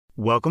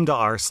Welcome to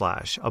r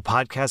slash, a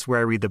podcast where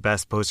I read the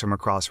best posts from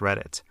across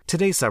Reddit.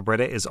 Today's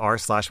subreddit is r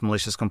slash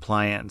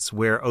Maliciouscompliance,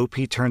 where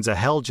OP turns a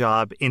hell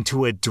job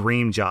into a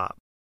dream job.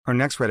 Our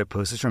next Reddit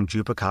post is from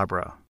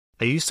Jupacabra.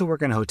 I used to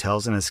work in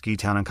hotels in a ski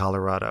town in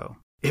Colorado.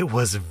 It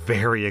was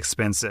very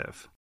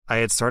expensive. I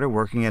had started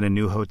working at a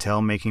new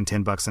hotel making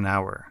 $10 an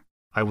hour.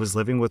 I was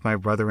living with my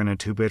brother in a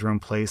 2-bedroom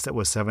place that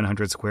was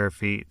 700 square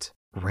feet.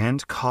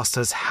 Rent cost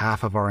us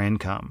half of our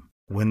income.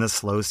 When the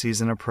slow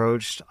season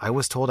approached, I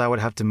was told I would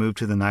have to move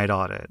to the night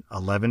audit,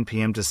 11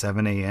 p.m. to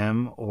 7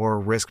 a.m.,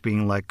 or risk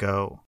being let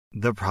go.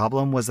 The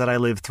problem was that I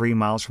lived 3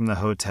 miles from the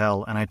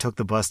hotel and I took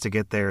the bus to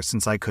get there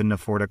since I couldn't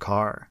afford a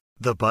car.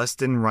 The bus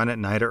didn't run at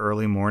night or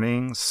early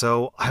morning,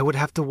 so I would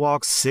have to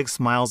walk 6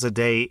 miles a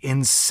day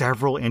in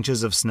several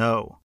inches of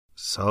snow.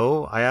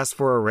 So I asked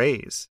for a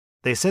raise.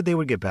 They said they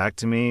would get back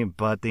to me,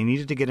 but they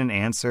needed to get an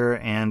answer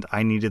and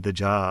I needed the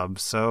job,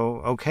 so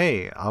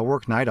okay, I'll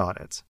work night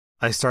audits.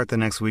 I start the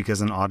next week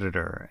as an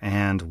auditor,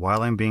 and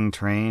while I'm being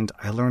trained,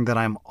 I learned that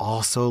I'm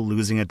also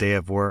losing a day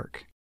of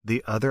work.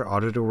 The other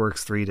auditor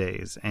works 3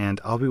 days, and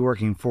I'll be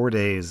working 4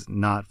 days,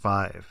 not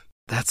 5.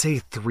 That's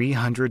a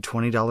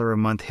 $320 a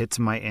month hit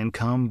to my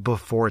income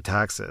before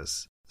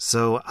taxes.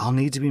 So I'll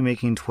need to be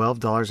making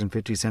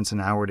 $12.50 an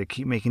hour to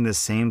keep making the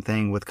same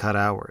thing with cut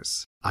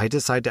hours. I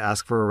decide to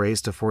ask for a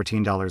raise to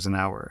 $14 an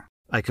hour.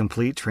 I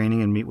complete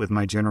training and meet with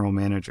my general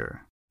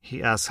manager.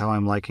 He asks how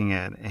I'm liking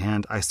it,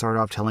 and I start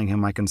off telling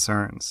him my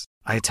concerns.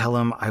 I tell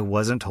him I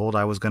wasn't told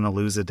I was going to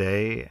lose a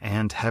day,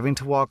 and having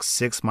to walk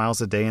 6 miles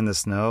a day in the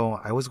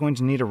snow, I was going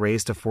to need a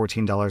raise to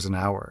 $14 an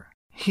hour.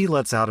 He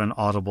lets out an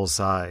audible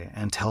sigh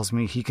and tells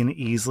me he can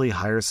easily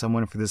hire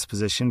someone for this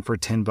position for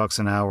 $10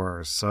 an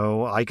hour,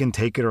 so I can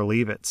take it or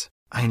leave it.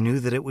 I knew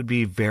that it would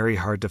be very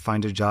hard to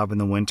find a job in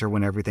the winter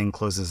when everything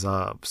closes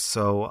up,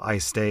 so I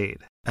stayed.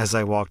 As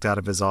I walked out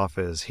of his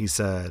office, he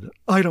said,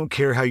 "I don't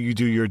care how you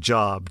do your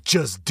job,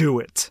 just do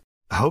it."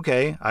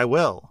 Okay, I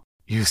will.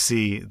 You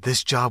see,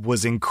 this job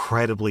was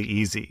incredibly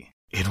easy.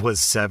 It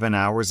was 7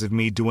 hours of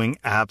me doing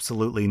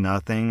absolutely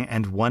nothing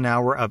and 1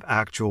 hour of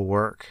actual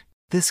work.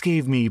 This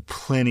gave me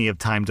plenty of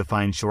time to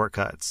find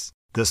shortcuts.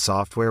 The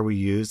software we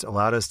used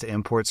allowed us to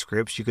import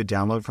scripts you could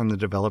download from the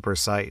developer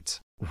site.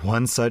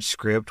 One such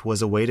script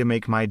was a way to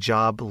make my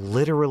job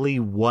literally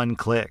one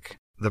click.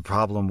 The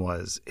problem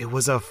was, it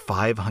was a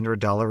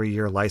 $500 a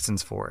year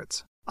license for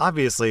it.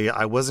 Obviously,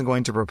 I wasn't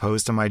going to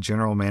propose to my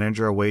general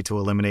manager a way to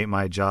eliminate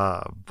my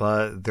job,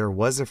 but there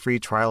was a free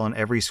trial on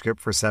every script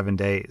for 7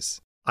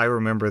 days. I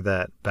remember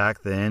that,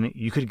 back then,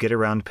 you could get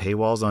around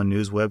paywalls on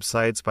news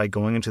websites by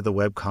going into the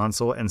web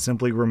console and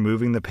simply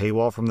removing the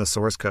paywall from the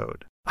source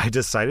code. I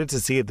decided to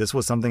see if this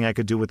was something I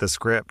could do with the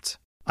script.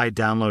 I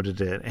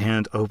downloaded it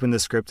and opened the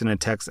script in a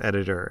text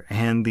editor,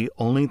 and the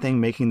only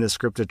thing making this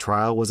script a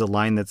trial was a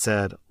line that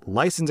said,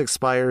 "License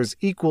expires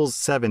equals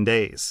 7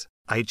 days."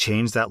 I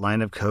changed that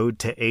line of code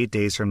to 8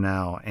 days from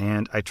now,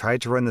 and I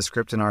tried to run the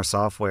script in our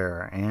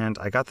software, and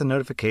I got the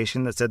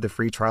notification that said the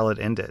free trial had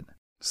ended.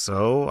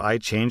 So I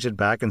changed it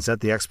back and set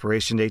the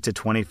expiration date to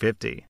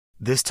 2050.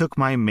 This took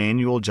my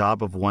manual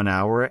job of 1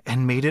 hour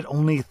and made it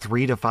only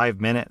 3 to 5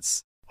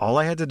 minutes. All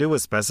I had to do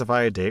was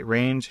specify a date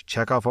range,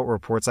 check off what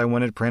reports I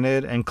wanted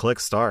printed, and click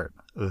start.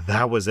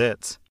 That was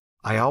it.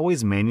 I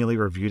always manually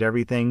reviewed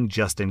everything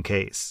just in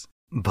case.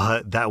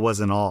 But that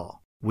wasn't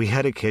all. We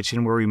had a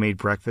kitchen where we made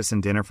breakfast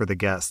and dinner for the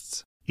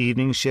guests.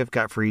 Evening shift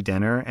got free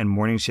dinner and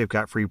morning shift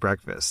got free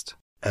breakfast.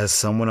 As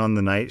someone on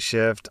the night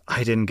shift,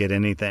 I didn't get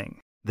anything.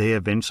 They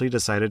eventually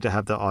decided to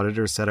have the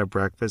auditor set up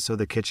breakfast so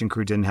the kitchen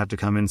crew didn't have to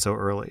come in so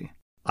early.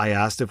 I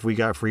asked if we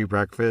got free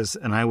breakfast,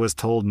 and I was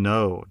told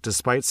no,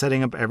 despite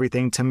setting up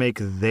everything to make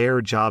their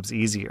jobs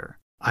easier.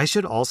 I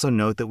should also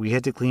note that we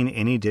had to clean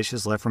any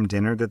dishes left from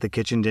dinner that the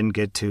kitchen didn't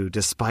get to,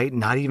 despite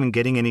not even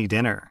getting any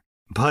dinner.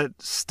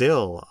 But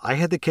still, I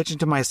had the kitchen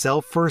to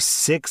myself for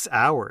 6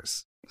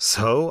 hours.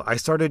 So I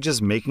started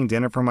just making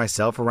dinner for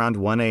myself around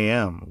 1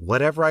 a.m.,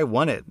 whatever I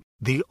wanted.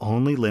 The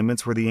only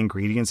limits were the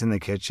ingredients in the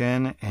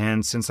kitchen,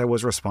 and since I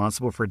was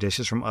responsible for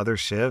dishes from other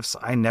shifts,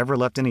 I never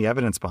left any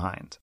evidence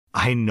behind.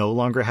 I no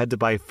longer had to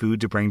buy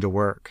food to bring to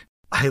work.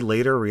 I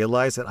later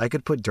realized that I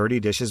could put dirty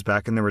dishes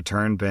back in the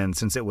return bin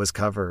since it was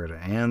covered,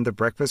 and the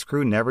breakfast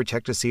crew never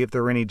checked to see if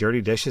there were any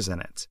dirty dishes in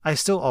it. I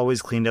still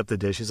always cleaned up the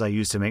dishes I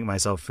used to make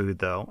myself food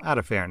though, out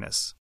of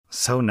fairness.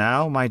 So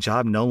now my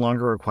job no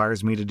longer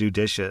requires me to do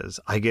dishes.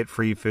 I get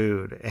free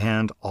food,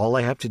 and all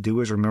I have to do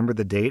is remember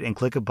the date and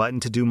click a button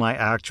to do my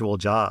actual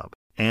job.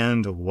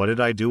 And what did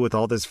I do with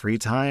all this free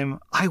time?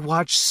 I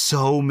watched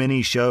so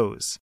many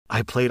shows.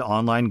 I played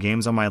online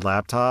games on my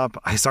laptop.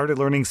 I started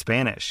learning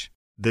Spanish.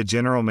 The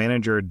general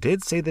manager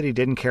did say that he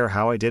didn't care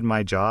how I did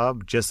my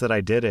job, just that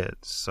I did it.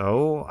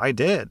 So I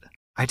did.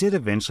 I did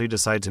eventually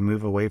decide to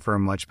move away for a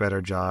much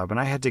better job, and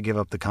I had to give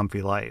up the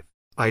comfy life.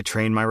 I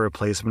trained my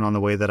replacement on the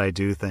way that I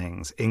do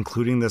things,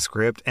 including the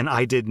script, and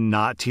I did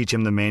not teach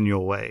him the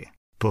manual way.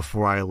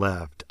 Before I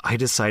left, I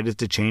decided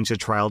to change the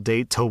trial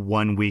date to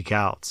 1 week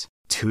out.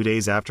 2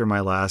 days after my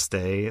last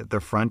day,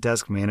 the front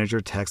desk manager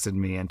texted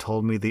me and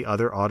told me the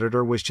other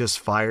auditor was just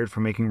fired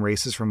for making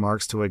racist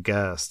remarks to a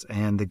guest,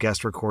 and the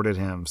guest recorded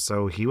him,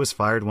 so he was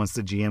fired once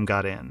the GM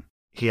got in.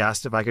 He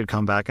asked if I could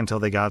come back until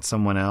they got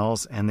someone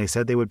else, and they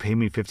said they would pay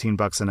me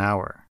 $15 an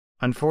hour.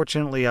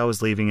 Unfortunately, I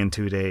was leaving in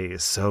 2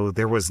 days, so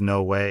there was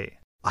no way.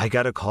 I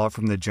got a call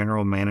from the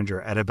general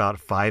manager at about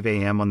 5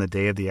 a.m. on the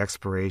day of the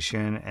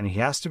expiration, and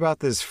he asked about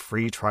this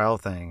free trial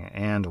thing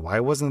and why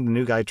wasn't the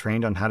new guy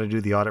trained on how to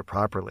do the audit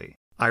properly.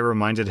 I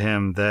reminded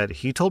him that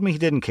he told me he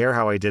didn't care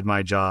how I did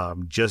my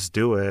job, just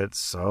do it,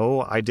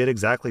 so I did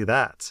exactly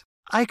that.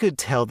 I could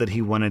tell that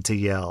he wanted to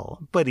yell,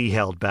 but he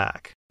held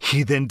back.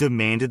 He then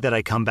demanded that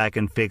I come back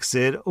and fix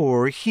it,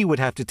 or he would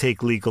have to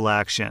take legal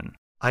action.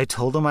 I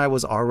told him I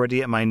was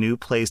already at my new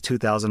place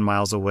 2,000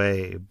 miles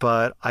away,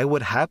 but I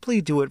would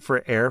happily do it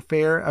for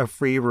airfare, a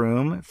free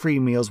room, free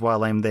meals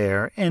while I'm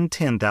there, and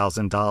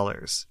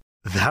 $10,000.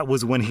 That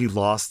was when he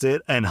lost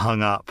it and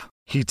hung up.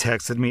 He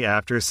texted me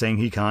after saying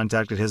he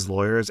contacted his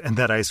lawyers and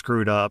that I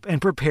screwed up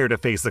and prepared to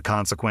face the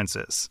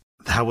consequences.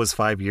 That was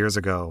 5 years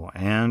ago,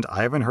 and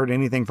I haven't heard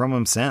anything from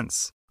him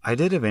since. I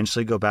did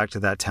eventually go back to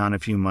that town a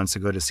few months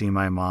ago to see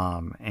my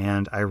mom,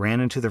 and I ran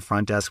into the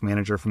front desk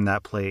manager from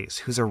that place,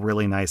 who's a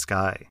really nice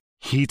guy.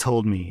 He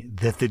told me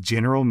that the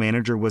general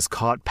manager was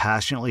caught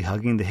passionately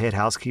hugging the head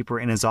housekeeper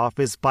in his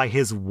office by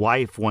his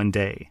wife one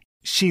day.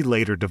 She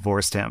later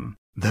divorced him.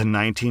 The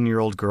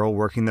 19-year-old girl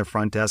working the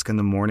front desk in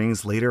the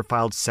mornings later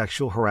filed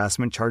sexual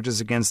harassment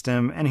charges against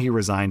him, and he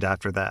resigned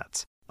after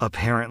that.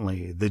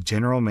 Apparently, the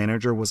general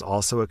manager was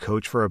also a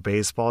coach for a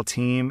baseball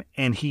team,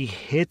 and he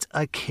hit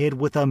a kid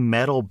with a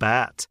metal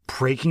bat,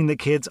 breaking the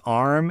kid's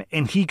arm,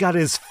 and he got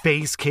his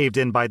face caved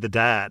in by the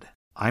dad.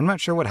 I'm not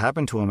sure what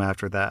happened to him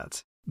after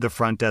that. The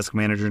front desk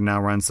manager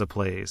now runs the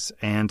place,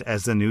 and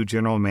as the new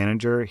general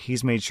manager,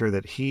 he's made sure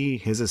that he,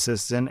 his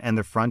assistant, and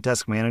the front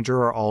desk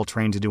manager are all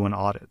trained to do an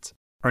audit.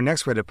 Our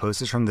next Reddit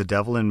post is from The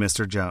Devil and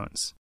Mr.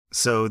 Jones.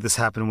 So this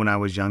happened when I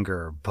was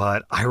younger,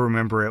 but I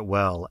remember it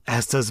well,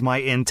 as does my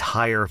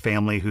entire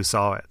family who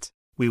saw it.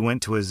 We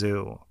went to a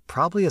zoo,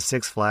 probably a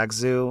Six Flags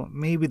zoo,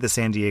 maybe the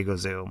San Diego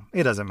Zoo,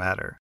 it doesn't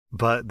matter.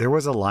 But there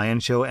was a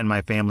lion show and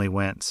my family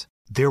went.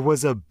 There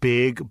was a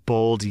big,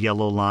 bold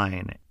yellow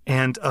line,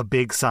 and a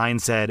big sign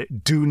said,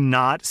 "Do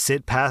not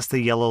sit past the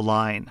yellow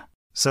line."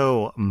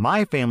 So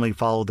my family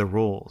followed the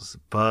rules,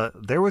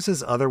 but there was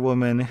this other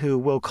woman who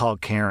we'll call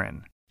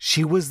Karen.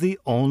 She was the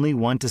only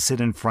one to sit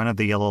in front of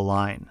the yellow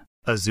line.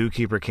 A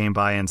zookeeper came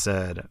by and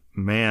said,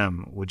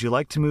 "Ma'am, would you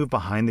like to move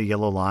behind the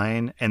yellow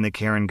line?" And the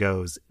Karen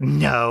goes,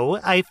 "No,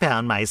 I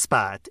found my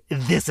spot.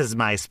 This is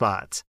my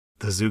spot."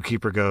 The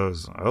zookeeper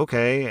goes,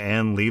 "Okay,"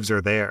 and leaves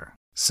her there.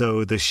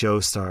 So the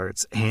show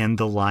starts, and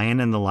the lion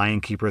and the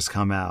lion keepers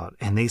come out,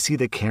 and they see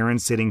the Karen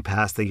sitting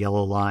past the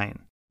yellow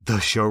line. The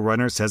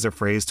showrunner says a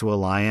phrase to a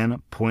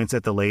lion, points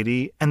at the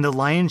lady, and the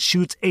lion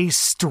shoots a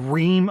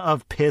stream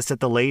of piss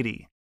at the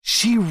lady.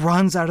 She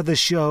runs out of the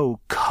show,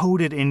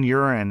 coated in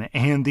urine,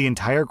 and the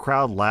entire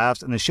crowd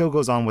laughs and the show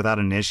goes on without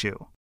an issue.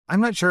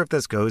 I'm not sure if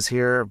this goes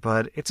here,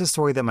 but it's a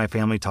story that my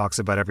family talks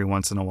about every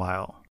once in a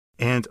while.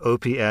 And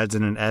OP adds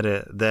in an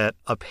edit that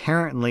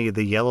apparently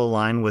the yellow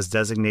line was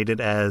designated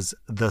as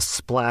the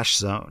splash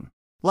zone.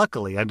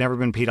 Luckily, I've never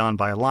been peed on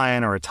by a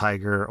lion or a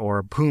tiger or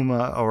a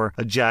puma or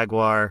a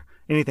jaguar,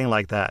 anything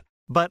like that.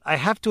 But I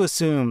have to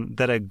assume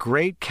that a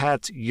great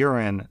cat's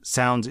urine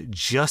sounds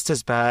just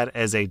as bad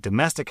as a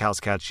domestic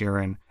house cat's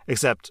urine,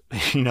 except,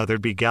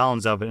 there'd be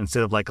gallons of it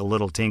instead of like a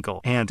little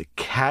tinkle. And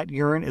cat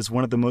urine is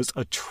one of the most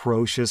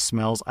atrocious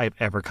smells I've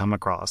ever come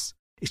across.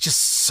 It's just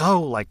so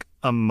like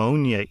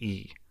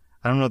ammonia-y.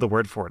 I don't know the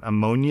word for it.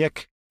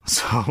 Ammoniac?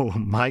 So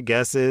my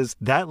guess is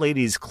that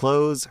lady's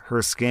clothes,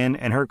 her skin,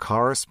 and her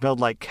car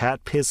smelled like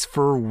cat piss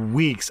for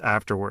weeks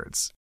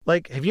afterwards.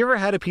 Like, have you ever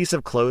had a piece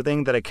of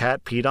clothing that a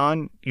cat peed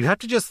on? You have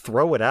to just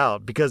throw it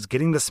out because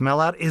getting the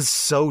smell out is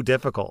so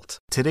difficult.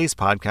 Today's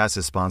podcast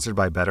is sponsored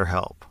by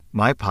BetterHelp.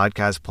 My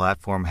podcast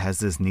platform has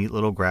this neat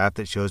little graph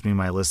that shows me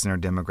my listener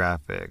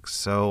demographics,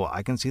 so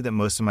I can see that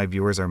most of my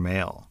viewers are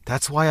male.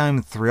 That's why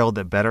I'm thrilled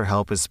that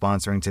BetterHelp is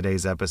sponsoring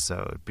today's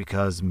episode,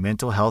 because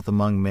mental health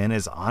among men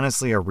is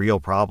honestly a real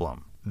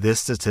problem.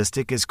 This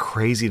statistic is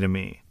crazy to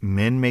me.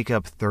 Men make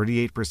up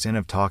 38%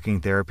 of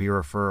talking therapy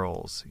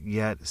referrals,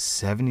 yet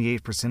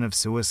 78% of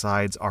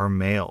suicides are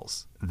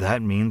males.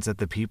 That means that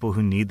the people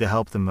who need the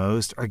help the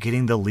most are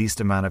getting the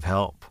least amount of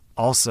help.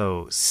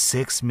 Also,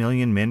 6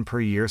 million men per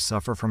year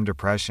suffer from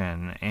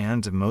depression,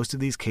 and most of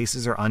these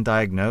cases are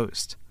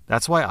undiagnosed.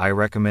 That's why I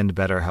recommend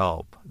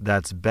BetterHelp.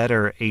 That's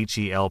Better,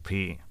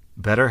 H-E-L-P.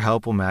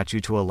 BetterHelp will match you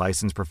to a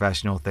licensed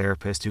professional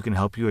therapist who can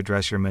help you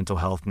address your mental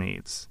health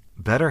needs.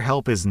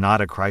 BetterHelp is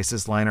not a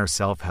crisis line or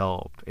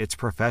self-help. It's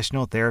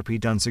professional therapy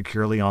done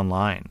securely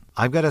online.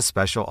 I've got a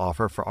special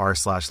offer for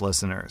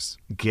r/listeners.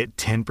 Get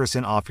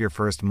 10% off your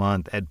first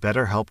month at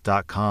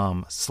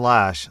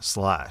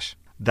betterhelp.com//.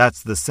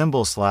 That's the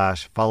symbol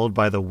 / followed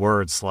by the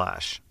word /.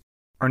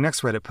 Our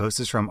next Reddit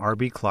post is from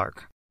R.B.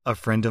 Clark. A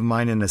friend of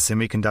mine in a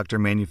semiconductor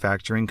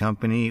manufacturing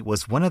company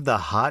was one of the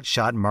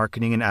hotshot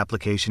marketing and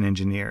application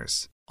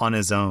engineers. On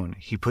his own,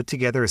 he put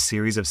together a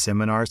series of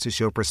seminars to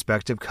show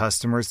prospective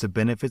customers the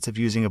benefits of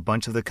using a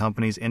bunch of the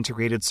company's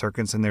integrated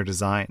circuits in their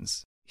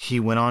designs. He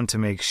went on to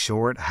make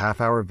short,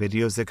 half-hour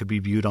videos that could be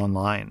viewed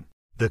online.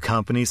 The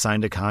company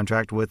signed a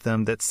contract with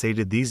them that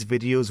stated these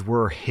videos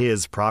were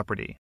his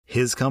property.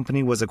 His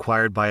company was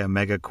acquired by a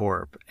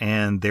megacorp,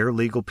 and their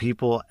legal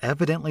people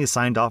evidently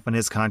signed off on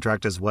his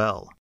contract as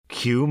well.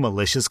 Cue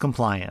malicious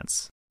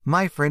compliance.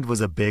 My friend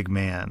was a big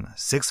man,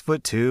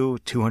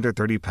 6'2",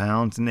 230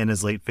 pounds, and in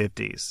his late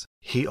 50s.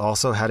 He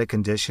also had a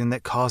condition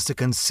that caused a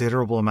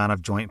considerable amount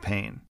of joint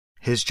pain.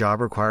 His job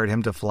required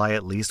him to fly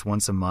at least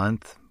once a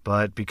month,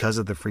 but because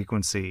of the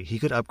frequency, he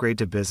could upgrade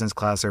to business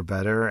class or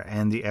better,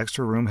 and the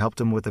extra room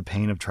helped him with the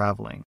pain of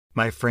traveling.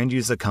 My friend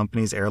used the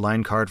company's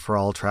airline card for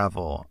all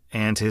travel,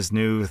 and his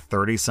new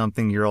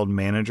 30-something-year-old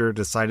manager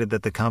decided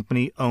that the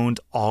company owned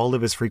all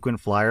of his frequent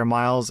flyer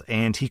miles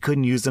and he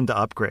couldn't use them to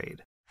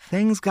upgrade.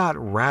 Things got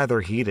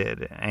rather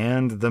heated,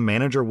 and the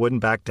manager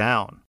wouldn't back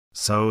down.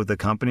 So the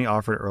company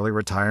offered early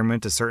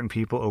retirement to certain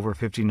people over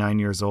 59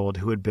 years old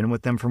who had been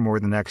with them for more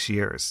than X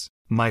years.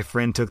 My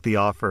friend took the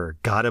offer,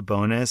 got a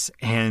bonus,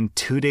 and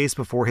 2 days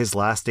before his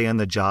last day on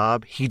the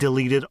job, he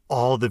deleted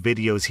all the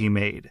videos he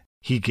made.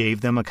 He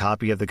gave them a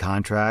copy of the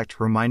contract,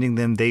 reminding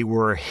them they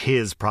were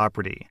his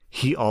property.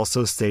 He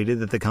also stated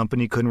that the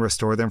company couldn't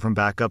restore them from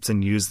backups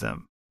and use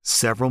them.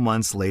 Several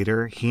months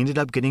later, he ended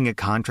up getting a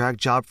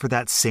contract job for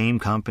that same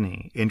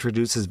company,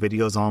 introduced his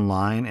videos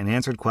online, and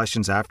answered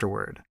questions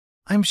afterward.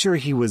 I'm sure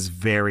he was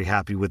very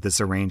happy with this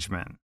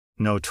arrangement.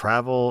 No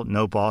travel,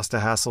 no boss to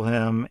hassle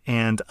him,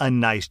 and a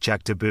nice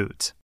check to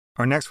boot.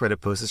 Our next Reddit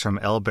post is from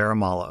El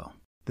Baramalo.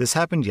 This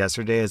happened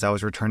yesterday as I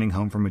was returning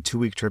home from a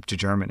 2-week trip to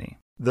Germany.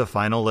 The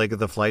final leg of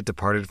the flight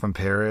departed from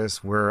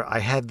Paris, where I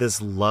had this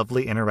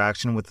lovely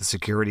interaction with the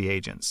security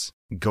agents.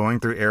 Going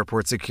through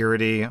airport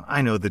security,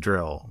 I know the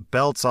drill.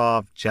 Belts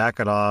off,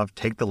 jacket off,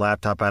 take the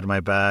laptop out of my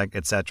bag,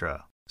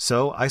 etc.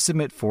 So I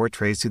submit 4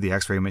 trays to the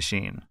X-ray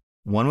machine.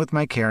 1 with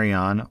my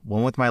carry-on,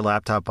 1 with my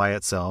laptop by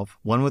itself,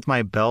 1 with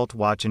my belt,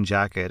 watch, and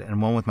jacket,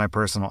 and 1 with my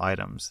personal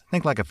items.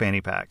 Think like a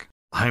fanny pack.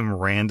 I'm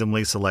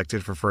randomly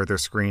selected for further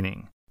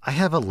screening. I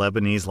have a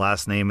Lebanese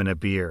last name and a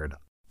beard.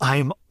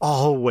 I'm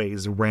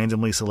always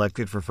randomly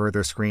selected for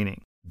further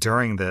screening.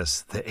 During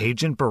this, the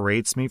agent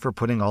berates me for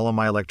putting all of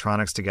my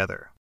electronics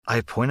together. I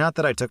point out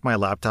that I took my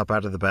laptop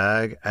out of the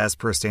bag as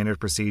per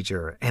standard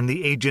procedure, and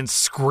the agent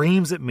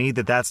screams at me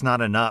that that's not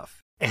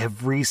enough.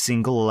 Every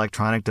single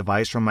electronic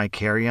device from my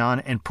carry-on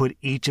and put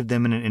each of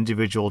them in an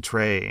individual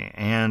tray,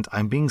 and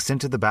I'm being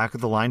sent to the back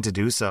of the line to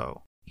do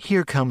so.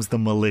 Here comes the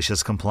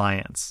malicious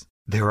compliance.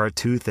 There are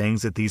 2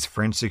 things that these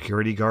French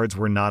security guards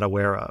were not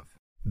aware of.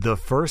 The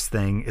first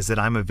thing is that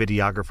I'm a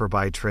videographer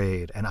by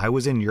trade, and I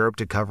was in Europe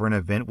to cover an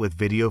event with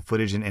video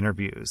footage and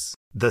interviews.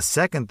 The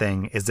second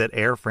thing is that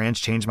Air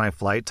France changed my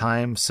flight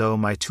time, so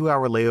my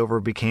 2-hour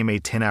layover became a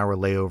 10-hour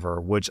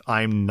layover, which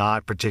I'm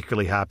not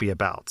particularly happy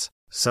about.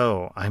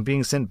 So, I'm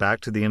being sent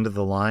back to the end of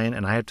the line,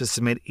 and I have to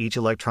submit each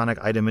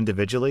electronic item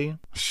individually?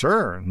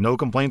 Sure, no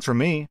complaints from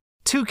me.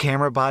 2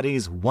 camera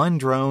bodies, 1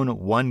 drone,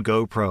 1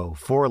 GoPro,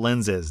 4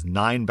 lenses,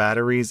 9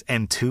 batteries,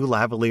 and 2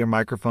 lavalier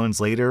microphones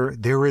later,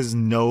 there is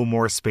no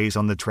more space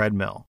on the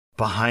treadmill.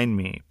 Behind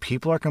me,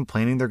 people are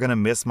complaining they're going to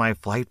miss my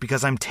flight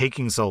because I'm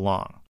taking so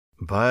long.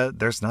 But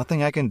there's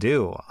nothing I can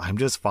do. I'm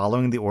just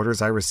following the orders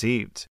I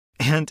received.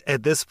 And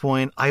at this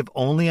point, I've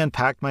only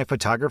unpacked my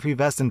photography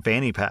vest and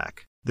fanny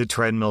pack. The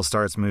treadmill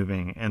starts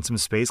moving, and some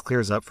space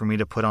clears up for me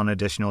to put on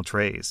additional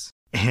trays.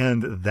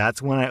 And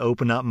that's when I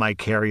open up my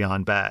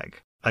carry-on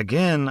bag.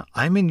 Again,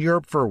 I'm in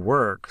Europe for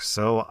work,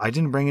 so I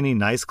didn't bring any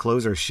nice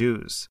clothes or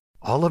shoes.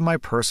 All of my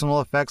personal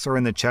effects are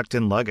in the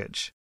checked-in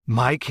luggage.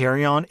 My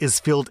carry-on is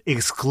filled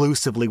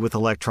exclusively with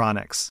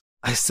electronics.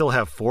 I still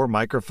have 4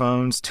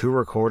 microphones, 2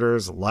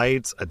 recorders,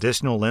 lights,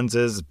 additional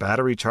lenses,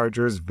 battery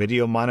chargers,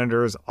 video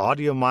monitors,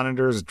 audio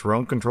monitors,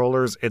 drone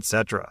controllers,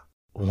 etc.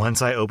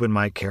 Once I open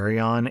my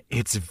carry-on,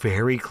 it's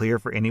very clear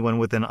for anyone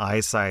within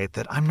eyesight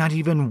that I'm not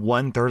even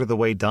 1/3 of the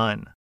way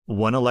done.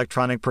 1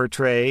 electronic per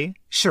tray?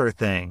 Sure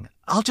thing.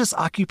 I'll just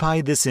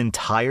occupy this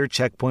entire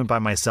checkpoint by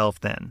myself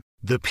then.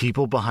 The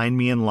people behind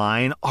me in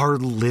line are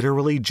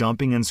literally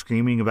jumping and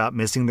screaming about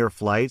missing their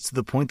flights to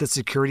the point that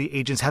security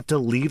agents have to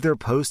leave their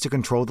post to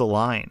control the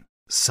line.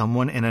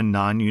 Someone in a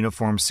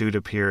non-uniform suit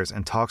appears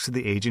and talks to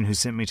the agent who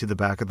sent me to the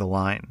back of the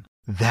line.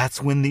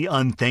 That's when the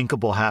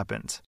unthinkable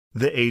happened.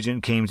 The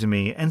agent came to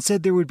me and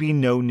said there would be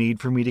no need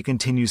for me to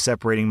continue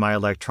separating my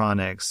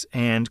electronics,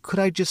 and could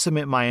I just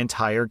submit my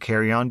entire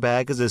carry-on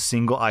bag as a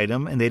single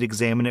item and they'd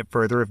examine it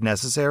further if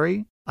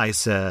necessary? I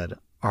said,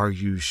 "Are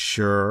you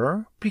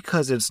sure?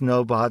 Because it's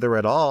no bother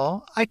at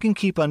all. I can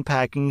keep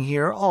unpacking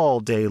here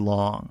all day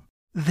long."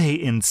 They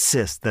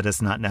insist that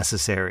it's not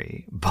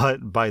necessary,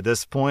 but by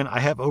this point I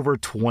have over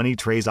 20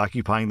 trays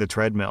occupying the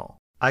treadmill.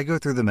 I go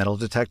through the metal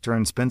detector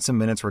and spend some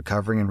minutes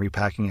recovering and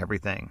repacking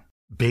everything.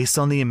 Based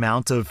on the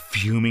amount of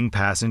fuming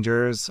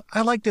passengers,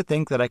 I like to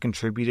think that I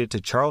contributed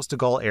to Charles de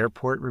Gaulle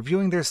Airport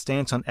reviewing their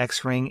stance on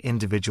X-raying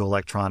individual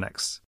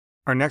electronics.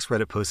 Our next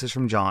Reddit post is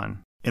from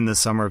John. In the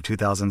summer of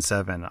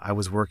 2007, I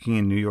was working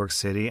in New York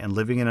City and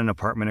living in an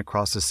apartment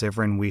across the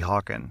river in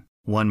Weehawken.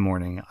 One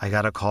morning, I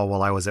got a call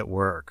while I was at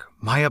work.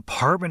 My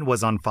apartment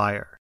was on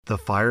fire. The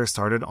fire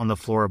started on the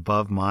floor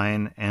above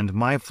mine, and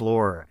my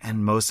floor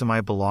and most of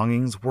my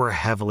belongings were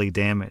heavily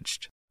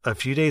damaged. A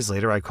few days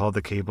later, I called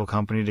the cable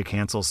company to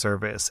cancel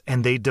service,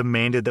 and they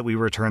demanded that we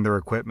return their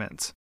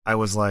equipment. I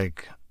was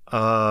like,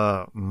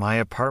 my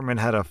apartment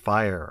had a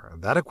fire.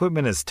 That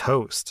equipment is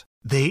toast.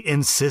 They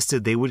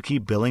insisted they would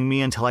keep billing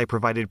me until I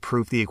provided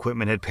proof the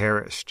equipment had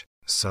perished.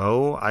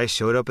 So I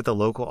showed up at the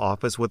local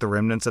office with the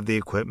remnants of the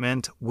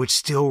equipment, which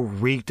still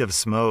reeked of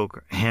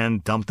smoke,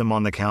 and dumped them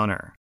on the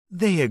counter.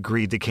 They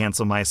agreed to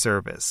cancel my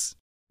service.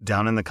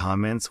 Down in the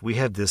comments, we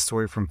had this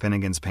story from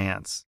Finnegan's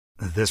Pants.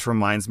 This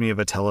reminds me of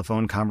a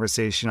telephone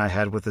conversation I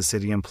had with a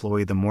city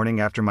employee the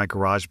morning after my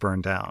garage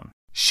burned down.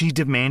 She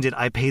demanded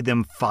I pay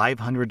them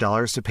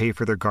 $500 to pay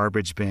for their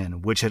garbage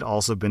bin, which had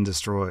also been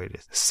destroyed,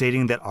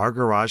 stating that our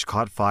garage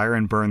caught fire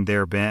and burned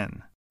their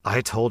bin. I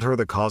told her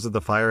the cause of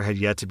the fire had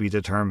yet to be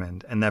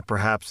determined, and that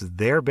perhaps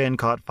their bin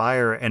caught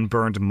fire and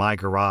burned my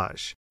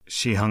garage.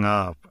 She hung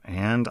up,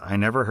 and I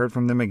never heard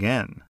from them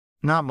again.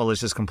 Not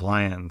malicious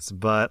compliance,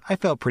 but I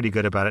felt pretty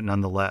good about it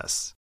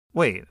nonetheless.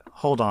 Wait,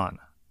 hold on.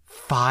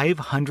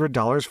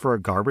 $500 for a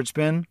garbage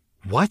bin?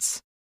 What?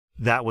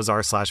 That was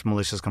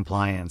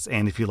r/maliciouscompliance,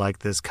 and if you like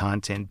this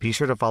content, be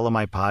sure to follow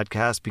my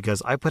podcast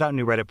because I put out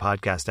new Reddit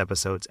podcast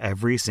episodes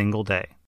every single day.